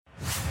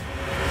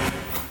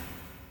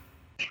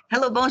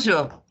Hello,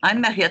 bonjour.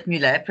 I'm Mariette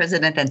Muller,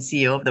 President and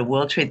CEO of the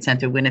World Trade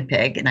Center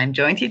Winnipeg, and I'm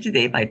joined here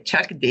today by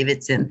Chuck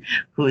Davidson,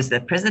 who is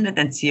the President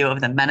and CEO of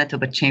the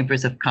Manitoba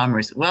Chambers of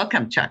Commerce.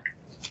 Welcome, Chuck.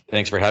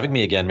 Thanks for having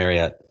me again,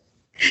 Mariette.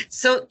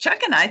 So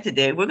Chuck and I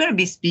today, we're going to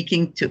be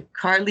speaking to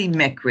Carly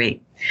McRae.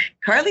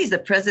 Carly is the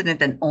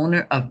president and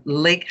owner of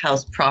Lake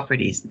House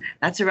Properties.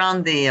 That's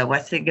around the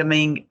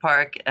Wasagaming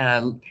Park,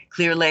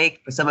 Clear Lake,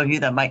 for some of you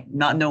that might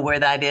not know where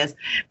that is.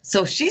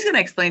 So she's going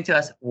to explain to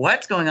us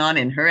what's going on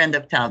in her end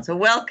of town. So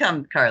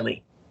welcome,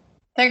 Carly.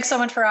 Thanks so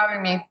much for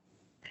having me.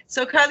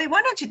 So Carly,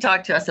 why don't you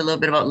talk to us a little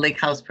bit about Lake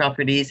House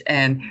Properties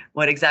and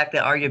what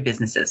exactly are your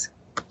businesses?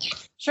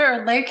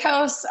 Sure. Lake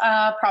House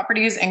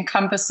Properties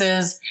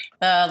encompasses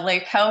the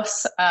Lake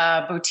House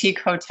Boutique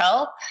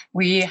Hotel.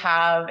 We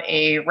have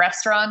a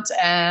restaurant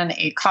and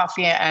a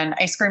coffee and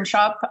ice cream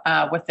shop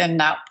within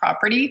that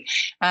property.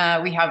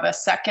 We have a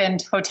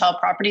second hotel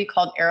property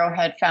called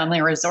Arrowhead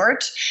Family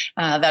Resort.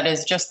 That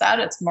is just that.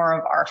 It's more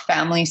of our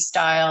family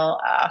style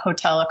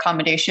hotel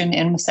accommodation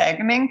in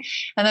Wasagaming.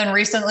 And then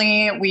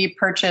recently we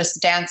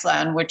purchased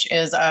Danceland, which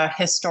is a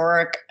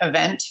historic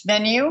event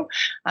venue,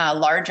 a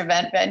large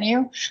event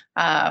venue.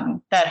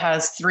 That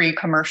has 3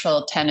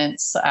 commercial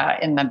tenants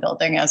in the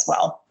building as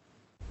well.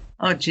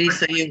 Oh, geez.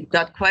 So you've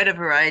got quite a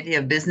variety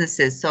of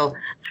businesses. So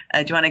do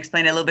you want to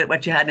explain a little bit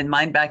what you had in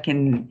mind back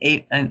in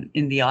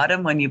the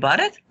autumn when you bought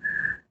it?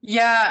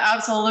 Yeah,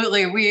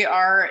 absolutely. We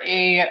are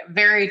a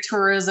very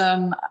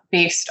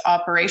tourism-based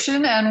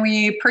operation, and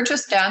we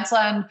purchased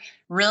Danceland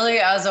really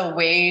as a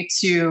way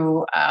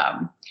to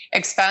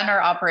expand our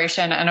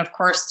operation and, of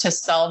course, to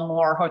sell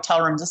more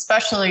hotel rooms,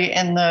 especially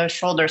in the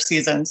shoulder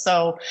season.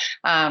 So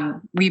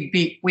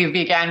we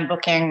began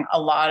booking a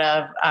lot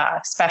of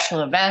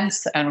special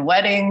events and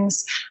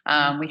weddings.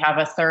 We have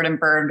a Third and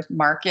Bird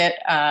market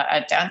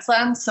at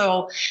Danceland.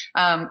 So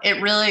it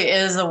really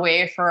is a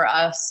way for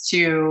us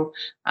to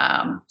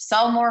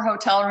sell more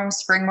hotel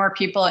rooms, bring more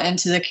people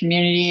into the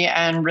community,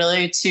 and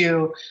really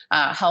to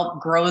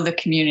help grow the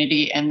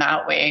community in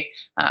that way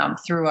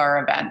through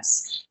our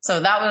events. So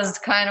that was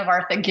kind of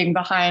our thinking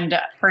behind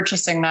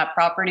purchasing that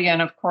property.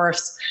 And of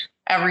course,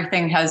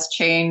 everything has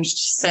changed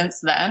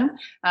since then.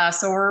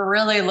 So we're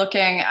really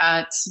looking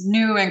at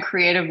new and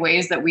creative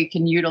ways that we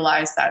can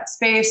utilize that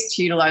space,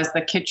 to utilize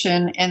the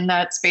kitchen in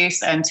that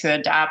space, and to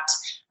adapt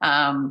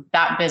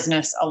that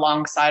business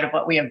alongside of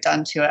what we have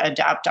done to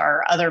adapt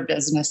our other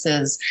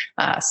businesses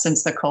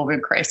since the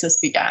COVID crisis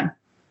began.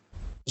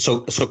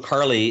 So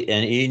Carly,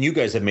 and you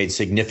guys have made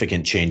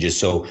significant changes.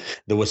 So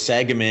the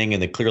Wasagaming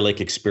and the Clear Lake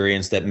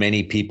experience that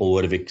many people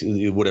would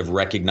have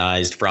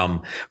recognized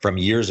from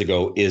years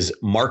ago is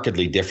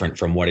markedly different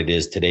from what it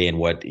is today and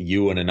what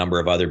you and a number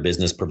of other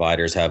business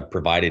providers have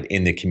provided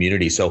in the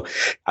community. So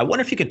I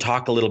wonder if you could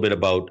talk a little bit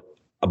about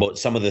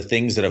some of the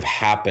things that have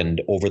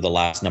happened over the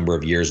last number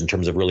of years in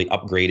terms of really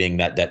upgrading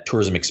that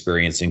tourism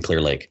experience in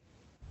Clear Lake.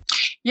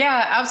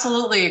 Yeah,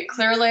 absolutely.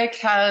 Clear Lake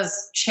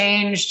has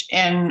changed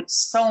in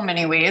so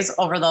many ways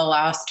over the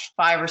last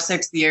 5 or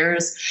 6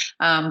 years.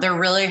 There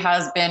really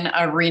has been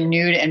a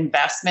renewed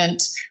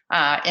investment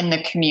in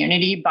the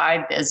community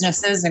by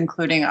businesses,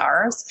 including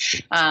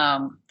ours.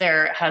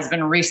 There has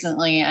been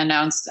recently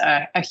announced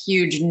a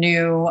huge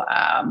new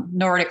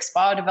Nordic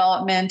spa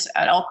development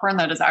at Elkhorn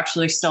that is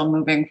actually still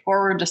moving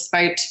forward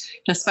despite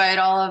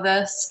all of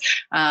this.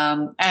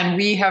 And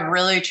we have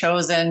really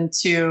chosen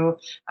to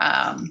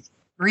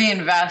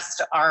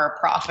reinvest our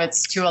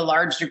profits to a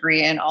large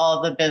degree in all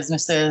of the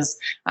businesses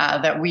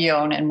that we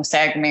own in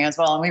Wasagaming as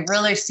well. And we've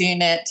really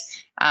seen it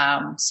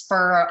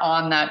spur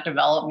on that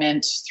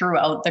development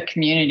throughout the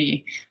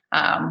community,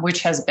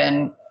 which has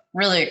been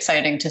really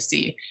exciting to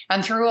see.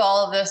 And through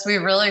all of this,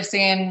 we've really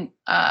seen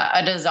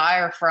a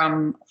desire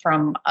from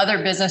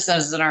other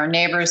businesses and our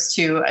neighbors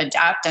to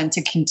adapt and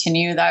to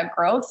continue that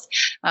growth.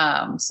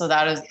 So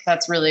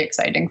that's really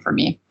exciting for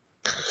me.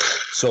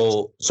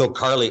 So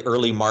Carly,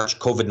 early March,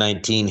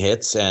 COVID-19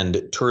 hits,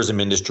 and tourism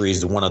industry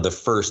is one of the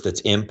first that's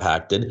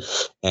impacted,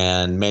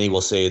 and many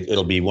will say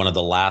it'll be one of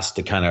the last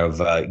to kind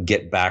of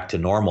get back to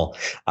normal.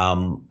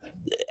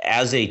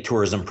 As a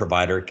tourism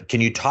provider, can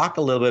you talk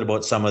a little bit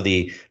about some of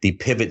the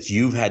pivots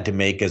you've had to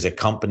make as a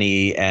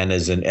company and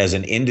as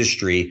an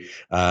industry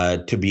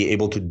to be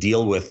able to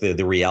deal with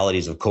the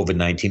realities of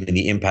COVID-19 and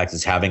the impact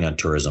it's having on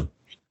tourism?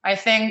 I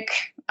think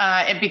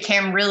it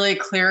became really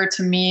clear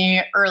to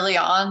me early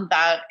on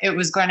that it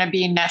was going to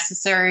be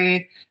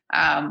necessary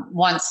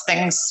once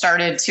things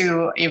started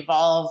to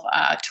evolve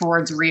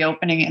towards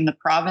reopening in the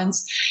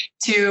province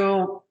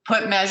to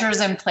put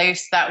measures in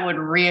place that would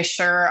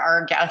reassure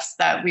our guests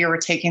that we were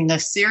taking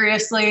this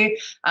seriously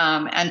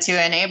and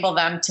to enable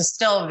them to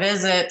still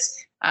visit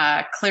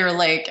Clear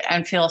Lake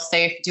and feel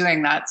safe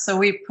doing that. So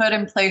we put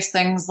in place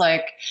things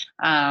like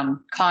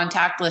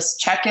contactless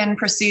check-in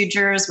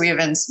procedures. We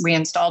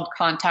installed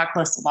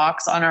contactless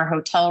locks on our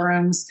hotel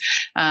rooms.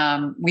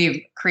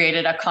 We've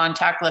created a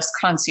contactless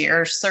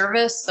concierge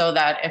service so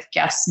that if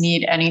guests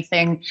need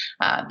anything,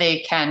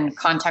 they can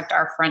contact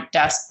our front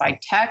desk by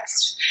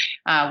text.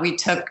 We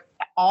took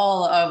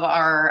all of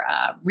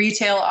our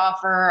retail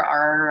offer,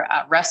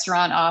 our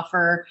restaurant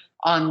offer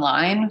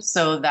online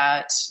so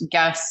that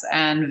guests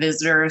and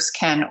visitors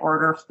can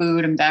order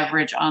food and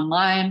beverage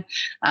online.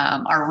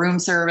 Our room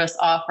service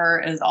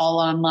offer is all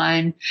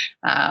online.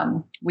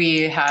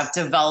 We have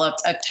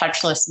developed a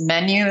touchless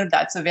menu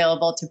that's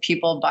available to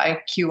people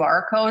by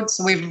QR code.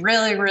 So we've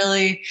really,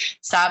 really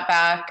sat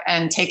back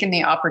and taken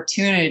the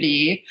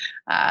opportunity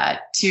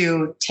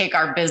to take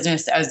our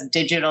business as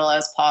digital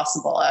as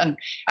possible. And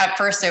at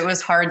first it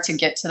was hard to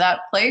get to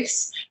that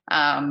place.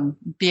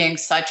 Being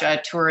such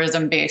a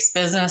tourism-based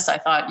business, I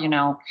thought,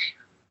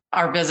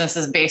 our business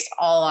is based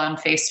all on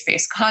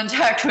face-to-face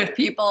contact with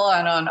people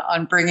and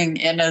on bringing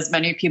in as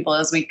many people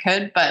as we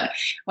could. But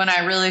when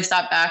I really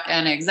sat back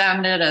and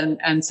examined it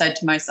and said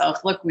to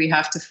myself, look, we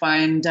have to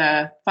find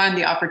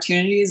the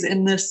opportunities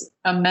in this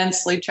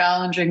immensely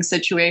challenging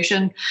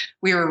situation,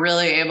 we were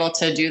really able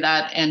to do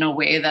that in a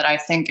way that I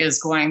think is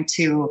going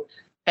to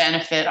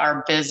benefit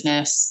our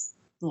business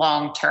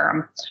long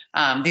term.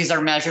 These are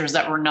measures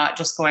that we're not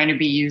just going to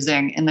be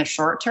using in the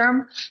short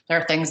term.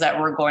 They're things that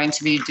we're going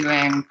to be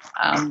doing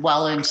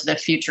well into the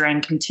future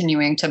and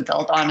continuing to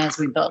build on as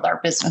we build our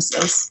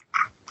businesses.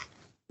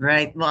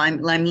 Right. Well, I'm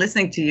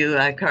listening to you,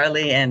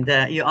 Carly, and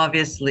you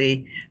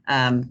obviously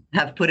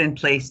have put in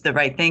place the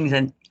right things.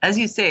 And as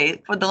you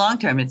say, for the long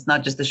term, it's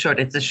not just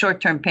it's a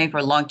short-term pain for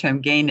a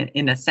long-term gain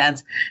in a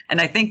sense.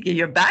 And I think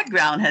your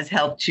background has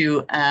helped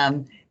you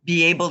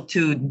be able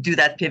to do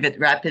that pivot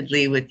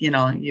rapidly with,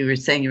 you were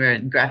saying you were a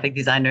graphic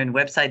designer and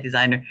website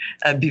designer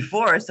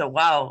before. So,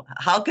 wow,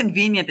 how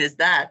convenient is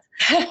that?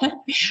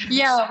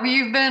 Yeah,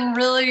 we've been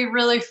really,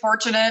 really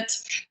fortunate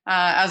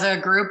as a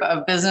group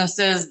of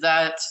businesses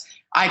that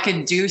I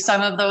could do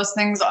some of those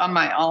things on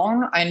my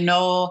own. I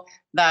know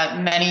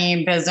that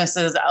many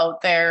businesses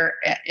out there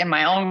in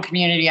my own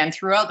community and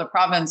throughout the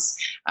province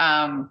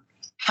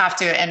have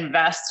to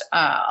invest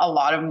a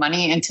lot of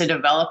money into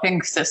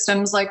developing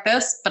systems like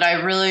this. But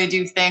I really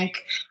do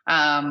think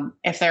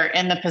if they're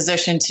in the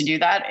position to do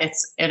that,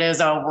 it is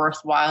a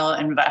worthwhile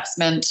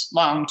investment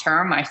long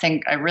term. I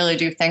really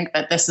do think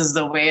that this is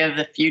the way of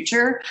the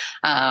future.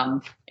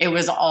 It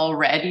was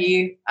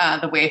already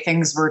the way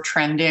things were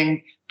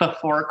trending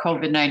before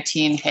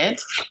COVID-19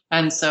 hit.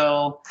 And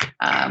so,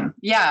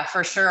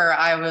 for sure,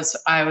 I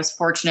was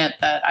fortunate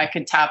that I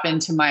could tap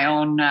into my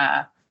own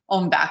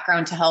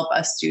background to help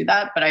us do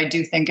that. But I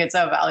do think it's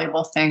a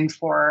valuable thing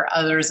for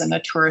others in the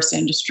tourist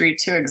industry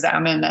to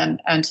examine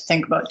and to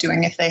think about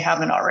doing if they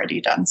haven't already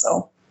done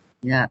so.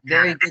 Yeah,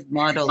 very good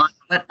model.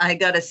 But I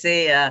got to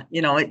say,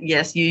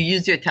 yes, you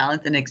use your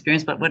talent and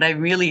experience, but what I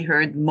really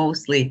heard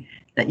mostly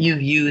that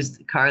you've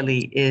used,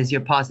 Carly, is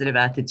your positive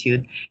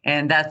attitude.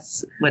 And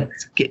that's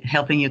what's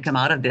helping you come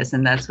out of this.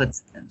 And that's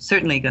what's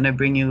certainly going to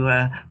bring you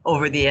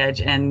over the edge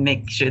and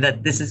make sure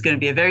that this is going to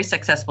be a very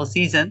successful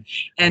season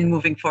and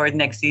moving forward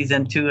next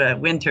season to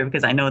winter,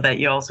 because I know that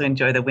you also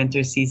enjoy the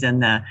winter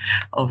season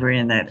over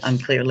on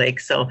Clear Lake.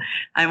 So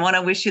I want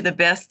to wish you the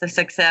best of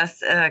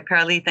success,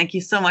 Carly. Thank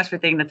you so much for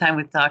taking the time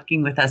with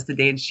talking with us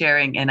today and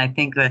sharing. And I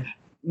think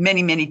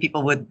many, many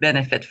people would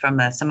benefit from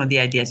some of the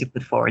ideas you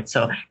put forward.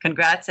 So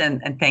congrats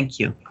and thank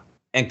you.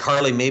 And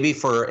Carly, maybe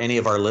for any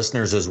of our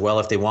listeners as well,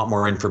 if they want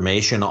more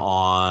information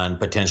on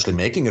potentially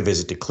making a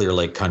visit to Clear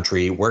Lake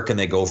Country, where can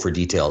they go for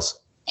details?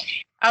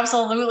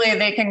 Absolutely.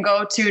 They can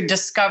go to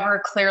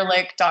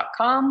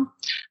discoverclearlake.com.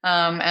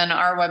 And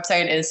our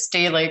website is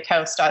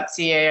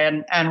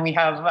staylakehouse.ca. And we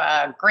have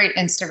a great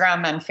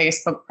Instagram and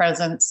Facebook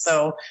presence.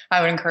 So I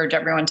would encourage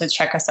everyone to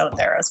check us out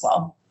there as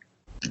well.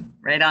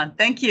 Right on.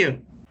 Thank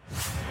you.